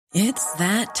It's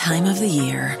that time of the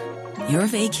year. Your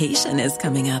vacation is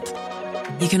coming up.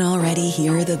 You can already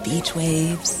hear the beach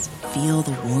waves, feel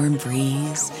the warm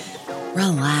breeze,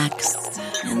 relax,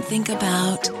 and think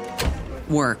about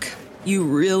work. You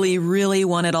really, really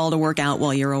want it all to work out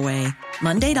while you're away.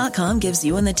 Monday.com gives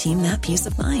you and the team that peace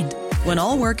of mind. When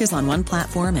all work is on one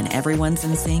platform and everyone's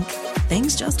in sync,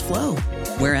 things just flow.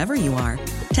 Wherever you are,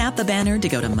 tap the banner to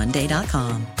go to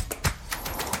Monday.com.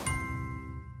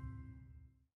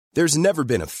 There's never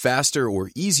been a faster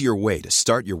or easier way to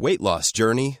start your weight loss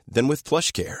journey than with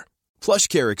PlushCare.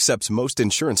 PlushCare accepts most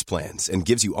insurance plans and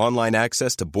gives you online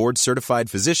access to board-certified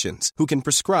physicians who can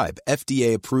prescribe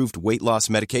FDA-approved weight loss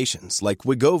medications like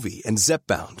Wegovy and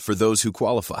Zepbound for those who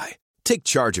qualify. Take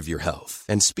charge of your health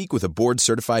and speak with a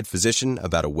board-certified physician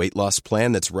about a weight loss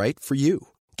plan that's right for you.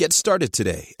 Get started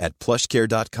today at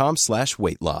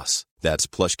plushcare.com/weight loss. That's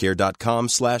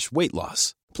plushcare.com/weight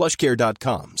loss.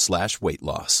 plushcare.com/weight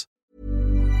loss.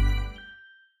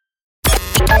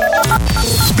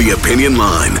 The Opinion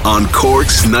Line on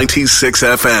Cork's 96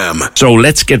 FM. So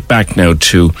let's get back now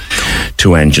to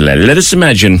Angela. Let us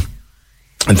imagine,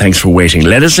 and thanks for waiting,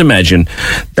 let us imagine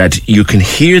that you can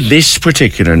hear this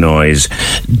particular noise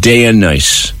day and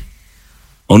night,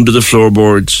 under the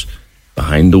floorboards,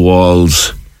 behind the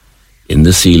walls, in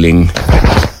the ceiling.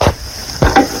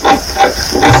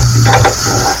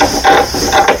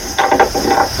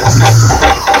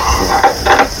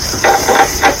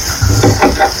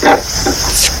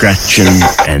 Scratching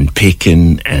and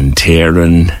picking and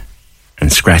tearing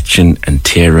and scratching and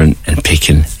tearing and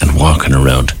picking and walking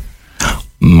around.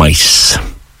 Mice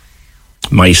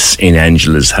in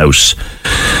Angela's house.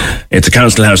 It's a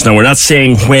council house. Now, we're not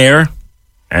saying where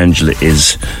Angela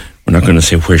is. We're not going to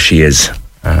say where she is,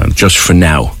 just for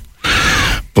now.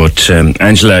 But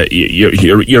Angela,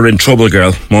 you're in trouble,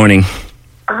 girl. Morning.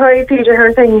 Hi, Peter. How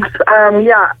are things?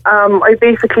 I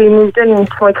basically moved into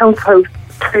my council house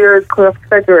 2 years coming up to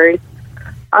February,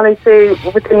 and I'd say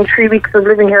within 3 weeks of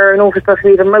living here I noticed that I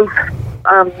had a mouse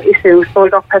issue, so I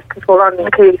got pest control on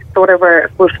the case or whatever,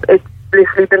 but it's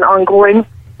literally been ongoing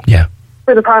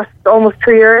for the past almost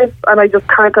 3 years, and I just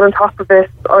can't get on top of it.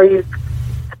 I've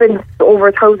spent over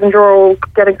 €1,000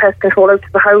 getting pest control out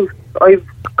to the house.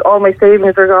 All my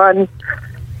savings are gone,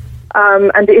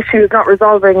 and the issue is not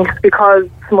resolving because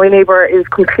my neighbour is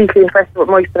completely infested with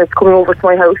mice and it's coming over to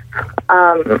my house.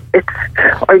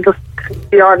 I'm just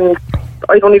beyond,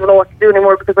 I don't even know what to do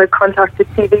anymore because I've contacted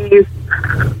TVs,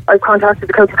 I've contacted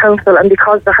the county council, and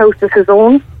because the house is his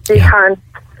own, they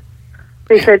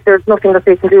said there's nothing that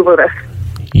they can do about it.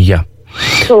 Yeah.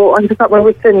 So I'm just at my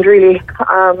wit's end, really.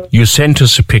 You sent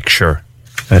us a picture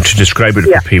to describe it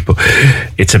for people.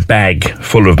 It's a bag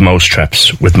full of mouse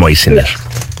traps with mice in it.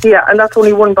 Yeah, and that's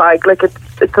only one bag. Like,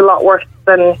 it's a lot worse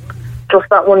than just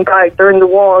that one bag. They're in the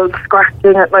walls,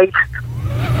 scratching at night.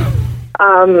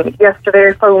 Yesterday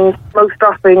I found mouse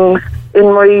droppings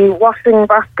in my washing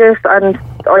basket, and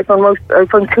I found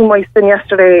 2 mice in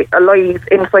yesterday alive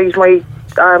inside my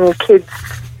kids'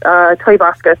 toy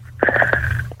basket.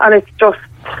 And it's just,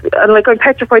 and like, I'm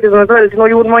petrified of them as well. You know,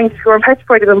 you wouldn't mind if you weren't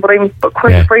petrified of them, but I'm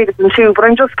quite afraid of them too. But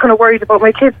I'm just kind of worried about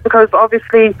my kids because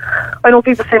obviously I know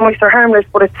people say mice are harmless,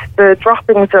 but it's the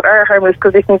droppings that are harmless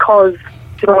because they can cause,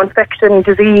 infection,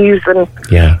 disease, and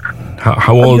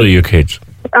How old are your kids?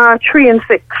 3 and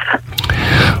 6.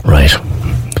 Right.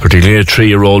 Particularly a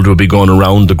 3-year-old would be going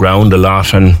around the ground a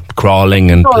lot and crawling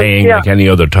and playing like any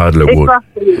other toddler would.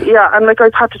 Exactly, yeah. And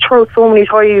I've had to throw so many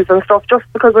toys and stuff just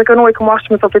because I know I can wash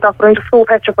them and stuff like that, but I'm just so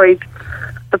petrified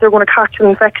that they're going to catch an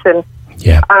infection.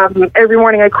 Yeah. Every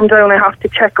morning I come down, I have to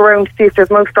check around to see if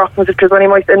there's mouse droppings, if there's any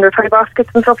mice in their toy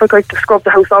baskets and stuff. Like, I have to scrub the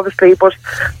house, obviously, but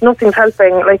nothing's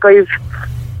helping. Like, I've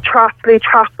laid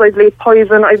traps, I've laid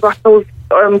poison, I've got those,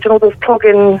 those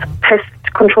plug-in pest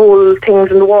control things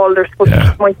in the wall. They're supposed to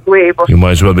keep mice away, but you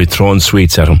might as well be throwing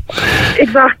sweets at them.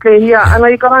 Exactly, yeah. And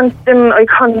I got on them, I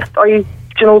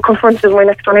confronted my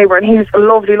next door neighbour, and he's a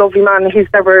lovely, lovely man. He's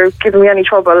never given me any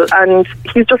trouble, and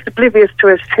he's just oblivious to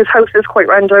it. His house is quite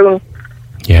ran down.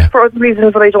 Yeah. For other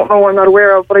reasons that I don't know, I'm not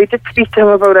aware of, but I did speak to him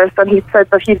about it, and he said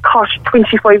that he'd caught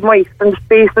 25 mice in the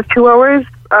space of 2 hours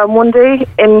one day,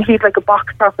 and he'd like a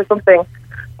box trap or something.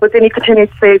 But then he continued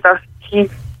to say that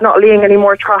he's not laying any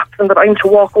more traps and that I'm to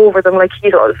walk over them like he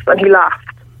does, and he laughed.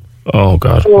 Oh,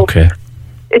 God, so okay.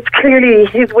 It's clearly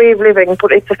his way of living,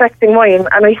 but it's affecting mine,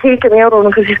 and I hate getting out on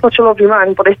him because he's such a lovely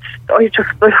man, but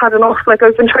I've had enough. Like,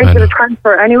 I've been trying to get a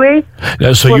transfer anyway.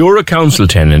 Now, so you're a council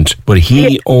tenant, but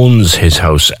he owns his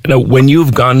house. Now, when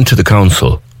you've gone to the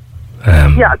council,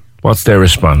 what's their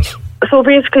response? So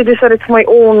basically they said it's my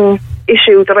own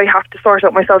issue that I have to sort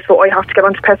out myself, so I have to get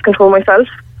onto pest control myself.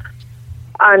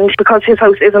 And because his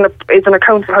house isn't a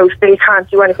council house, they can't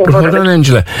do anything But about hold it. on,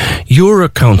 Angela. You're a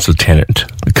council tenant.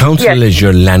 The council Yes. is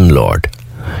your landlord.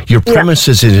 Your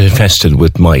premises is infested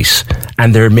with mice,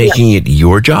 and they're making it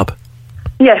your job?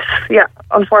 Yes, yeah.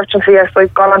 Unfortunately, yes.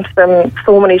 I've gone on to them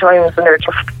so many times, and they're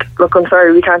just, look, I'm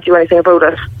sorry, we can't do anything about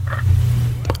it.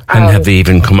 And have they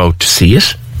even come out to see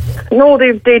it? No,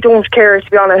 they don't care,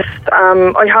 to be honest.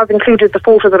 I have included the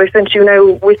photo that I sent you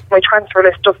now with my transfer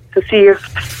list just to see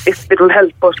if it'll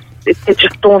help, but it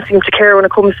just don't seem to care when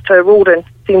it comes to rodents.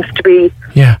 It seems to be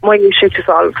my issue to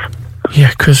solve.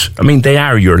 Yeah, because, I mean, they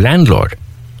are your landlord.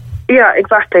 Yeah,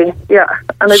 exactly, yeah.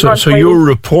 And So you're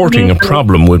reporting a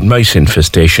problem with mice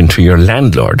infestation to your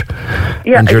landlord,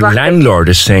 and your landlord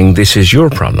is saying this is your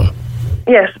problem.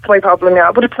 Yes, it's my problem,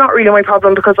 yeah. But it's not really my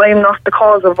problem because I am not the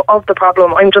cause of the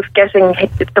problem. I'm just getting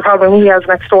the problem he has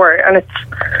next door. And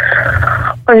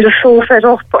I'm just so fed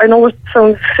up. I know it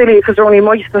sounds silly because they're only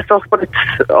mice and stuff, but it's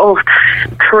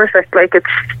horrific. Like,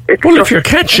 it's Well, just, if you're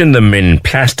catching them in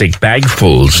plastic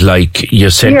bagfuls like you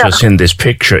sent us in this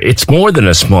picture, it's more than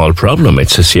a small problem.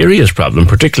 It's a serious problem,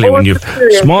 particularly when you've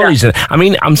smallies. Yeah. I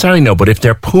mean, I'm sorry, no, but if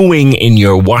they're pooing in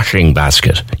your washing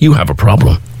basket, you have a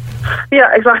problem.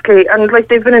 Yeah, exactly. And like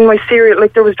they've been in my cereal,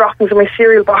 like there was droppings in my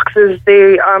cereal boxes.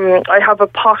 I have a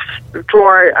pot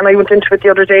drawer, and I went into it the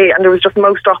other day, and there was just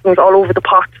mouse droppings all over the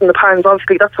pots and the pans.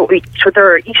 Obviously, that's what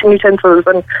they're eating utensils,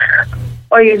 and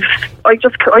I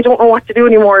don't know what to do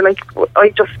anymore. Like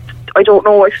I don't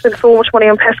know. I spent so much money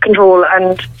on pest control,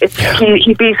 and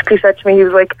he basically said to me, he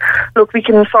was like, "Look, we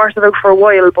can sort it out for a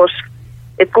while, but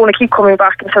it's going to keep coming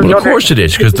back until Well, of course it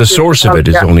is, because the source of it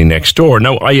is only next door.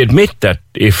 Now, I admit that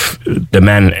if the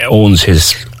man owns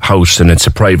his house and it's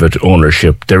a private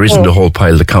ownership, there isn't a whole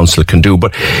pile the council can do.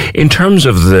 But in terms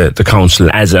of the council,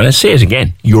 and I say it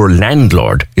again, your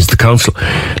landlord is the council.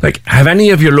 Like, have any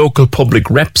of your local public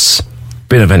reps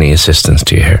been of any assistance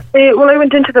to you here? Well, I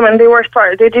went into them and they were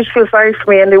sorry. They did feel sorry for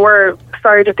me, and they were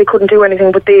sorry that they couldn't do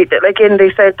anything. But they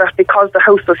said that because the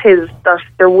house was his, that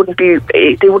they wouldn't be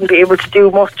able to do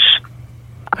much.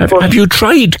 Have you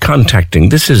tried contacting?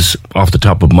 This is off the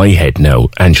top of my head now,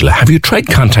 Angela. Have you tried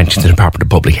contacting the Department of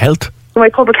Public Health? My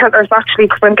public health nurse, actually,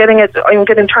 because I'm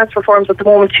getting transfer forms at the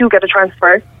moment to get a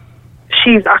transfer.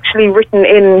 She's actually written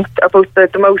in about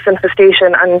the mouse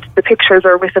infestation, and the pictures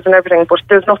are with it and everything, but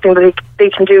there's nothing that they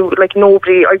can do. Like,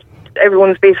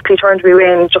 everyone's basically turned me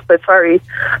away and just said, sorry,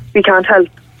 we can't help.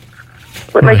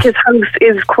 But like, his house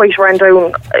is quite ran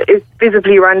down. It's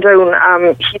visibly ran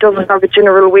down. He doesn't have a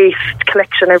general waste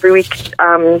collection every week.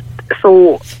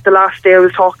 So the last day I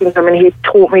was talking to him, and he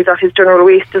told me that his general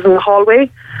waste is in the hallway.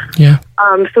 Yeah.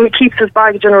 So he keeps his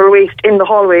bag of general waste in the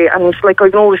hallway, and like,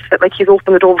 I've noticed that, like, he's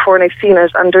opened the door before and I've seen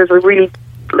it, and there's a really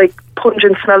like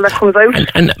pungent smell that comes out.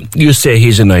 And you say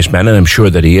he's a nice man, and I'm sure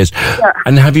that he is. Yeah.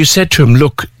 And have you said to him,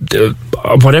 look,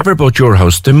 whatever about your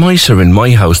house, the mice are in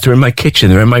my house, they're in my kitchen,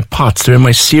 they're in my pots, they're in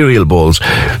my cereal bowls.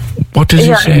 What does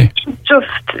he say?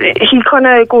 He kind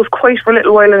of goes quiet for a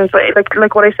little while, and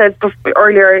like what I said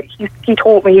earlier, he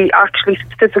told me, he actually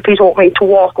specifically told me to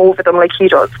walk over them like he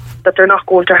does, that they're not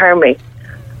going to harm me.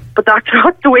 But that's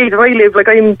not the way that I live. Like,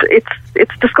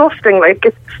 it's disgusting. Like,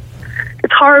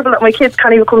 it's horrible that my kids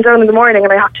can't even come down in the morning,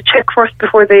 and I have to check first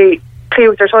before they play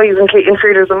with their toys in case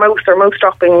there's a mouse or mouse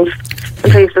droppings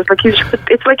in places. Like,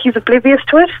 it's like he's oblivious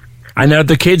to it. And are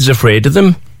the kids afraid of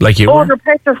them, like you were? They're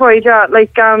petrified, yeah.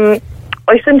 Like,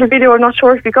 I sent a video, I'm not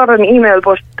sure if you got an email,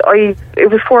 but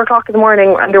it was 4 o'clock in the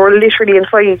morning, and they were literally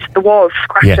inside the walls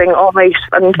scratching all night,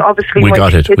 and obviously we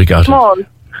got it. Small.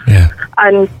 Yeah.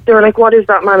 And they were like, what is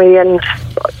that, Mammy? And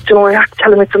I have to tell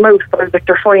them it's a mouse, but I was like,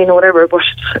 they're fine or whatever, but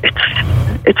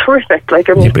it's horrific. Like,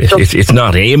 it's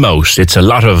not a mouse, it's a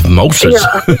lot of mouses.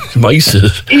 Yeah.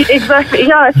 Mices. Exactly,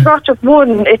 yeah, it's not just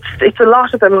one, it's a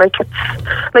lot of them. Like,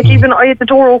 it's even I had the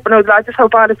door open, I was like, this is how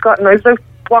bad it's gotten. I was out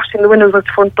washing the windows out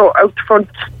the front,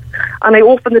 and I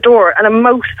opened the door, and a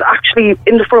mouse actually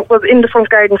was in the front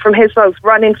garden from his house,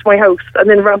 ran into my house, and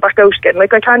then ran back out again.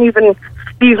 Like, I can't even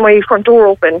leave my front door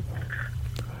open.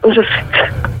 I'm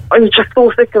just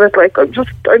so sick of it. Like,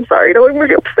 I'm sorry, I'm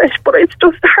really upset, but it's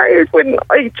just hard when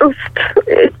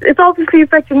it's obviously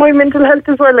affecting my mental health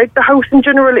as well. Like, the house in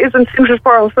general isn't suited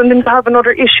for us, and then to have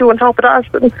another issue on top of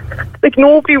that, and like,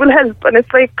 nobody will help, and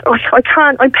it's like, I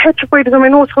can't, I'm petrified of them. I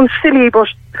know it sounds silly, but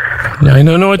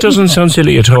no, it doesn't sound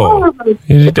silly at all.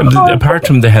 Apart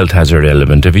from the health hazard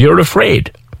element, if you're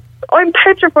afraid. I'm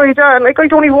petrified, and like I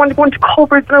don't even want to go into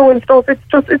cupboards now and stuff.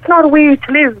 It's not a way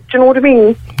to live. Do you know what I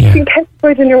mean? Yeah. Being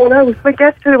petrified in your own house. Like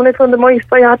yesterday when I found the mice,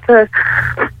 I had to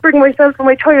bring myself and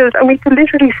my child, and we could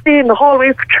literally stay in the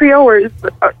hallway for 3 hours. Do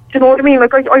you know what I mean?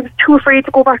 Like I was too afraid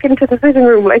to go back into the sitting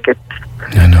room. Like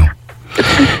I know.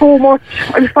 It's been so much.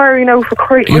 I'm sorry now for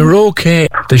crying. You're okay.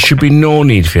 There should be no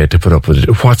need for you to put up with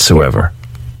it whatsoever.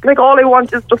 Like all I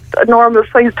want is just a normal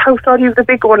sized house. I'll use the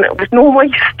big one with no mice.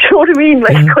 Do you know what I mean?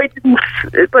 Like I didn't.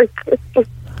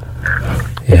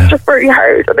 It's just very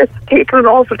hard, and it's taken an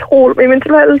awful toll on my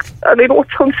mental health. And I know it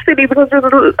sounds silly because there's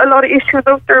a lot of issues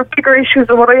out there, bigger issues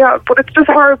than what I have. But it's just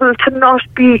horrible to not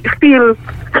feel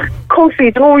comfy.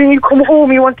 You know, when you come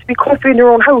home, you want to be comfy in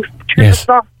your own house. But you're just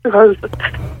not, because it's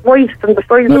white and the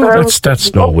size of the house.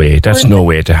 That's no way. That's no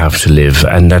way to have to live,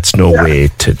 and that's no way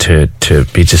to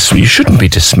be. You shouldn't be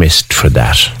dismissed for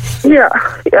that. Yeah,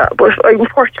 but I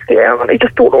unfortunately am, and I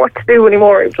just don't know what to do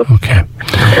anymore. Okay.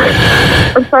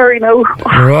 I'm sorry now.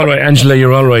 You're all right, Angela.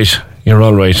 You're all right.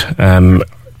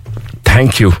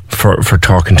 Thank you for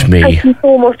talking to me. Thank you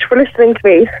so much for listening to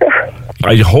me.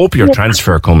 I hope your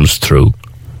transfer comes through.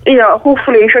 Yeah,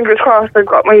 hopefully, fingers crossed. I've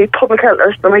got my public health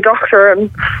nurse and my doctor, and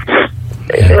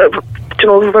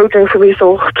vouching for me.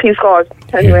 So please God.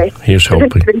 Anyway, here's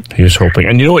hoping.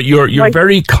 And you know what? You're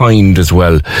very kind as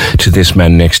well to this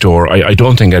man next door. I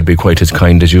don't think I'd be quite as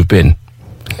kind as you've been.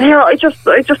 Yeah, I just,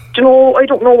 I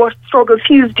don't know what struggles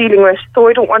he's dealing with, so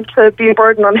I don't want to be a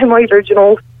burden on him either.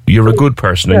 You're a good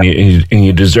person, and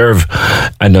you deserve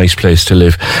a nice place to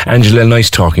live. Angela,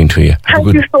 nice talking to you.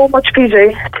 Thank you so much,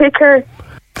 PJ. Take care.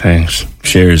 Thanks.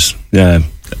 Cheers. Yeah,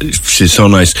 she's so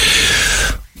nice.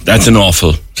 That's an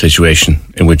awful situation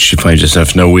in which she finds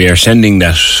herself. Now, we are sending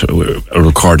a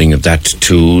recording of that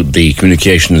to the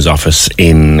communications office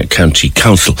in County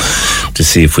Council to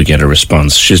see if we get a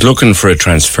response. She's looking for a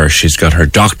transfer. She's got her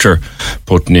doctor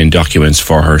putting in documents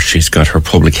for her. She's got her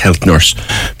public health nurse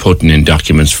putting in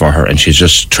documents for her, and she's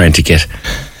just trying to get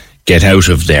out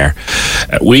of there.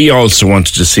 We also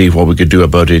wanted to see what we could do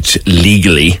about it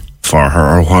legally for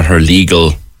her, or what her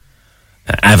legal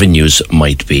avenues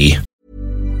might be.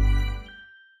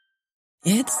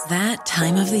 It's that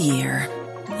time of the year.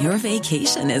 Your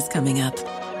vacation is coming up.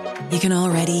 You can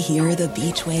already hear the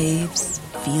beach waves,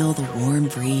 feel the warm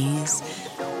breeze,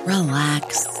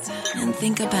 relax, and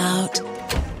think about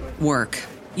work.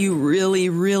 You really,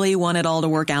 really want it all to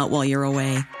work out while you're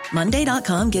away.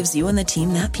 Monday.com gives you and the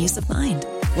team that peace of mind.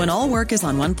 When all work is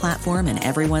on one platform and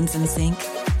everyone's in sync,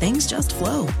 things just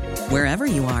flow. Wherever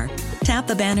you are, tap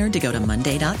the banner to go to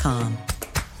Monday.com.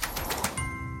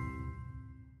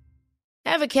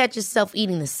 Ever catch yourself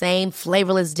eating the same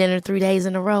flavorless dinner 3 days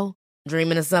in a row?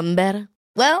 Dreaming of something better?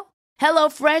 Well,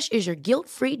 HelloFresh is your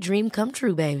guilt-free dream come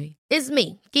true, baby. It's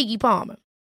me, Keke Palmer.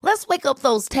 Let's wake up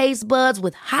those taste buds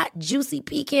with hot, juicy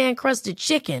pecan-crusted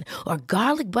chicken or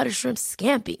garlic butter shrimp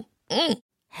scampi.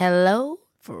 Hello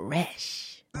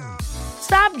Fresh.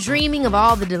 Stop dreaming of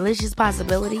all the delicious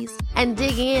possibilities and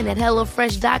dig in at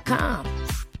HelloFresh.com.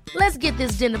 Let's get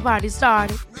this dinner party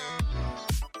started.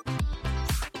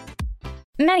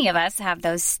 Many of us have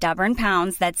those stubborn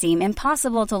pounds that seem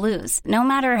impossible to lose, no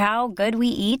matter how good we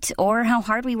eat or how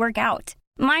hard we work out.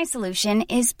 My solution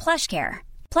is PlushCare.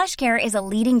 PlushCare is a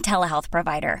leading telehealth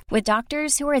provider with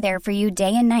doctors who are there for you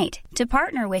day and night to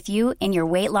partner with you in your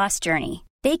weight loss journey.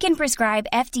 They can prescribe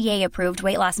FDA-approved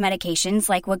weight loss medications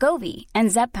like Wegovy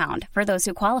and Zepbound for those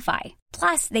who qualify.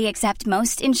 Plus, they accept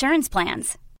most insurance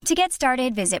plans. To get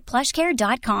started, visit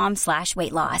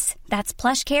plushcare.com/weightloss. That's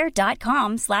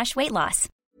plushcare.com/weightloss.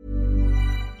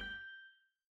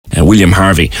 William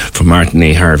Harvey from Martin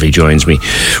A. Harvey joins me.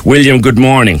 William, good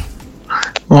morning.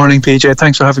 Morning, PJ.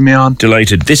 Thanks for having me on.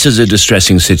 Delighted. This is a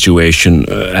distressing situation,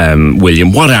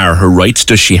 William. What are her rights?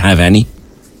 Does she have any?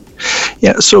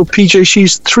 Yeah, so PJ,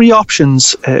 she's three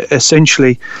options,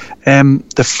 essentially.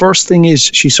 The first thing is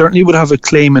she certainly would have a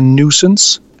claim in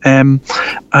nuisance.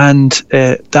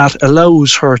 That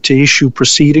allows her to issue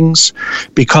proceedings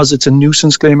because it's a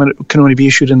nuisance claim and it can only be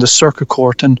issued in the circuit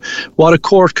court. And what a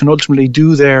court can ultimately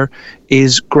do there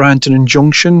is grant an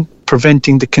injunction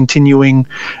preventing the continuing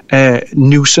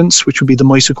nuisance, which would be the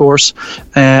mice, of course,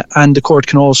 and the court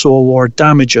can also award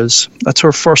damages. That's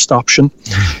her first option.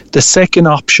 The second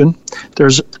option,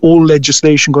 there's old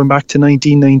legislation going back to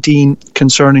 1919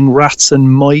 concerning rats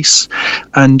and mice,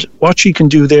 and what she can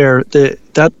do there,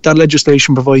 that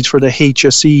legislation provides for the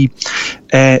HSE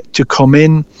to come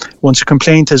in once a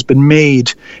complaint has been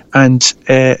made and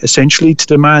essentially to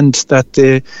demand that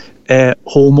the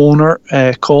homeowner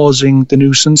causing the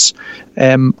nuisance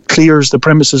clears the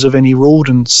premises of any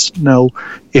rodents. Now,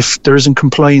 if there isn't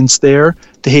compliance there,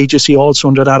 the HSE also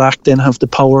under that Act then have the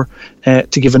power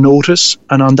to give a notice,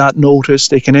 and on that notice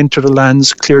they can enter the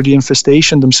lands, clear the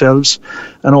infestation themselves,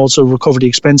 and also recover the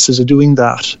expenses of doing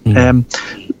that.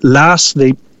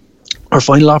 Lastly, our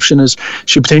final option is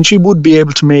she potentially would be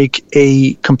able to make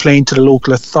a complaint to the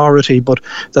local authority, but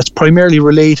that's primarily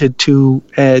related to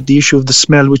the issue of the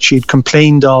smell which she had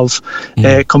complained of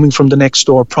coming from the next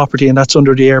door property, and that's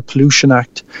under the Air Pollution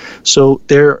Act. So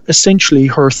they're essentially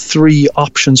her three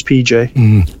options,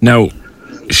 PJ. Now,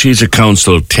 she's a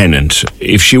council tenant.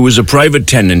 If she was a private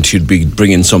tenant, she'd be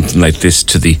bringing something like this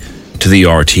to the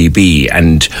RTB,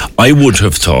 and I would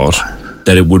have thought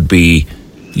that it would be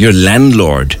your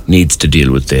landlord needs to deal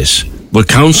with this. But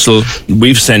council,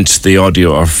 we've sent the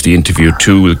audio of the interview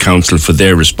to the council for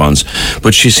their response,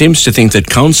 but she seems to think that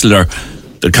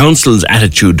the council's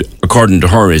attitude, according to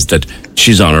her, is that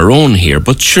she's on her own here.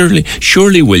 But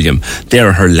surely, William,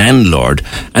 they're her landlord,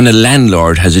 and a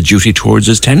landlord has a duty towards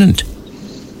his tenant.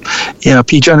 Yeah,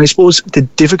 PJ, and I suppose the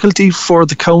difficulty for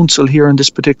the council here in this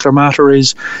particular matter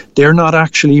is they're not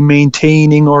actually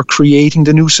maintaining or creating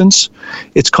the nuisance.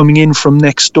 It's coming in from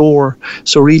next door.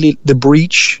 So really the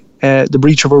breach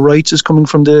of her rights is coming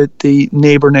from the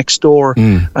neighbour next door,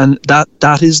 and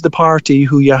that is the party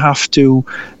who you have to.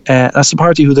 That's the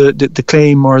party who the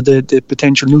claim or the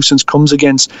potential nuisance comes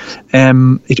against.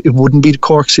 It wouldn't be the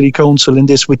Cork City Council in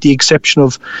this, with the exception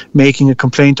of making a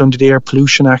complaint under the Air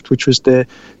Pollution Act, which was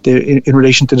in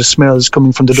relation to the smells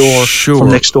coming from the door from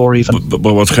next door even. But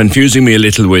what's confusing me a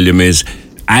little, William, is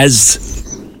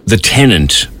as the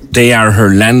tenant, they are her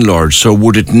landlord, so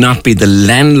would it not be the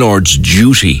landlord's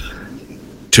duty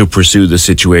to pursue the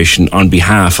situation on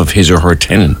behalf of his or her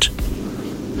tenant?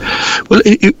 Well,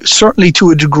 certainly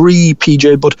to a degree,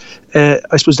 PJ, but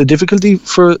I suppose the difficulty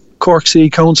for Cork City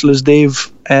Council is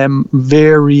they've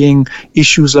varying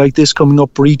issues like this coming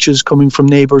up, breaches coming from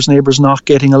neighbours not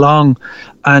getting along,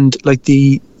 and like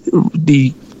the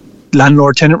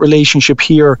landlord-tenant relationship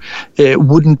here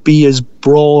wouldn't be as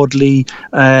broadly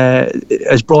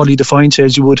defined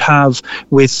as you would have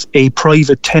with a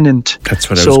private tenant. That's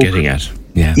what I was getting at.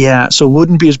 Yeah, so it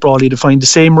wouldn't be as broadly defined. The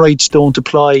same rights don't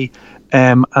apply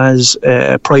as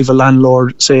a private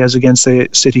landlord, say, as against the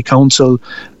city council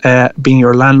being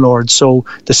your landlord. So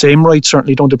the same rights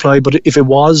certainly don't apply. But if it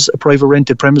was a private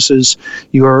rented premises,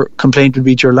 your complaint would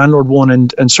be to your landlord one,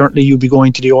 and certainly you'd be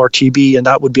going to the RTB, and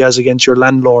that would be as against your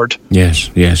landlord. Yes.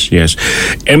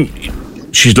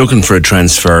 She's looking for a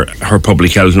transfer. Her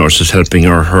public health nurse is helping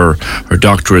her. Her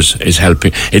doctor is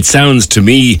helping. It sounds to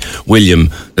me, William,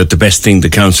 that the best thing the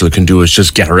council can do is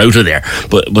just get her out of there.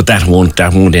 But that won't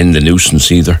end the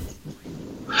nuisance either.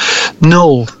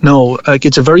 No. Like,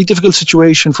 it's a very difficult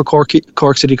situation for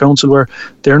Cork City Council, where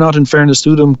they're not, in fairness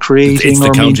to them, creating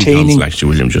or maintaining. It's the county council, actually,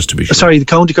 William, just to be sure. Sorry, the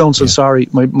county council. Yeah. Sorry,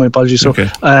 my apologies. Okay.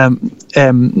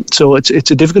 So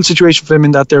it's a difficult situation for them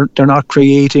in that they're not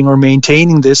creating or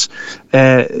maintaining this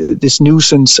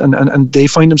nuisance, and they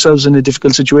find themselves in a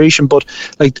difficult situation. But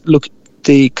look,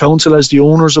 the council, as the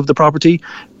owners of the property,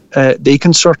 they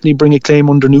can certainly bring a claim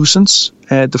under nuisance.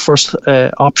 The first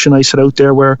option I set out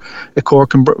there, where a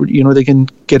court can, they can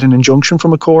get an injunction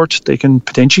from a court, they can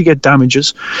potentially get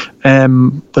damages,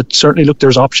 but certainly, look,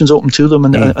 there's options open to them,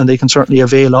 and they can certainly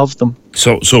avail of them.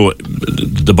 So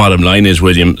the bottom line is,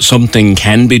 William, something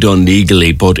can be done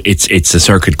legally, but it's a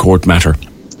circuit court matter.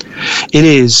 It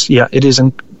is,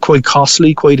 and quite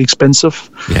costly, quite expensive.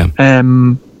 Yeah.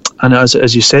 And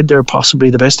as you said there,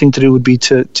 possibly the best thing to do would be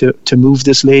to move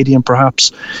this lady, and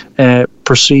perhaps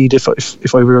proceed.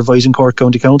 If I were advising Cork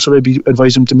County Council, I'd be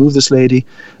advising them to move this lady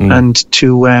and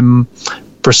to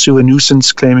pursue a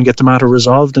nuisance claim and get the matter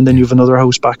resolved, and then you have another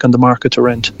house back on the market to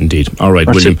rent. Indeed. All right,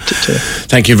 William.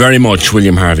 Thank you very much,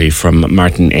 William Harvey from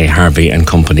Martin A. Harvey and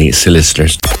Company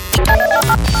Solicitors.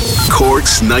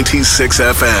 Cork's 96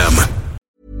 FM.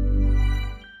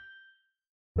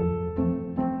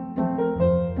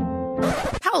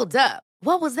 Hold up.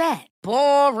 What was that?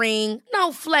 Boring.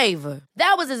 No flavor.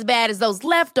 That was as bad as those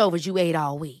leftovers you ate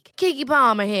all week. Keke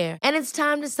Palmer here, and it's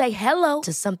time to say hello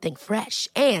to something fresh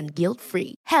and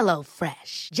guilt-free. Hello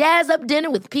Fresh. Jazz up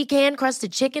dinner with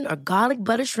pecan-crusted chicken or garlic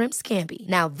butter shrimp scampi.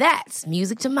 Now that's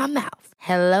music to my mouth.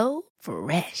 Hello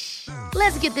Fresh.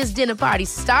 Let's get this dinner party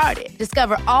started.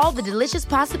 Discover all the delicious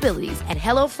possibilities at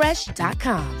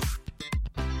HelloFresh.com.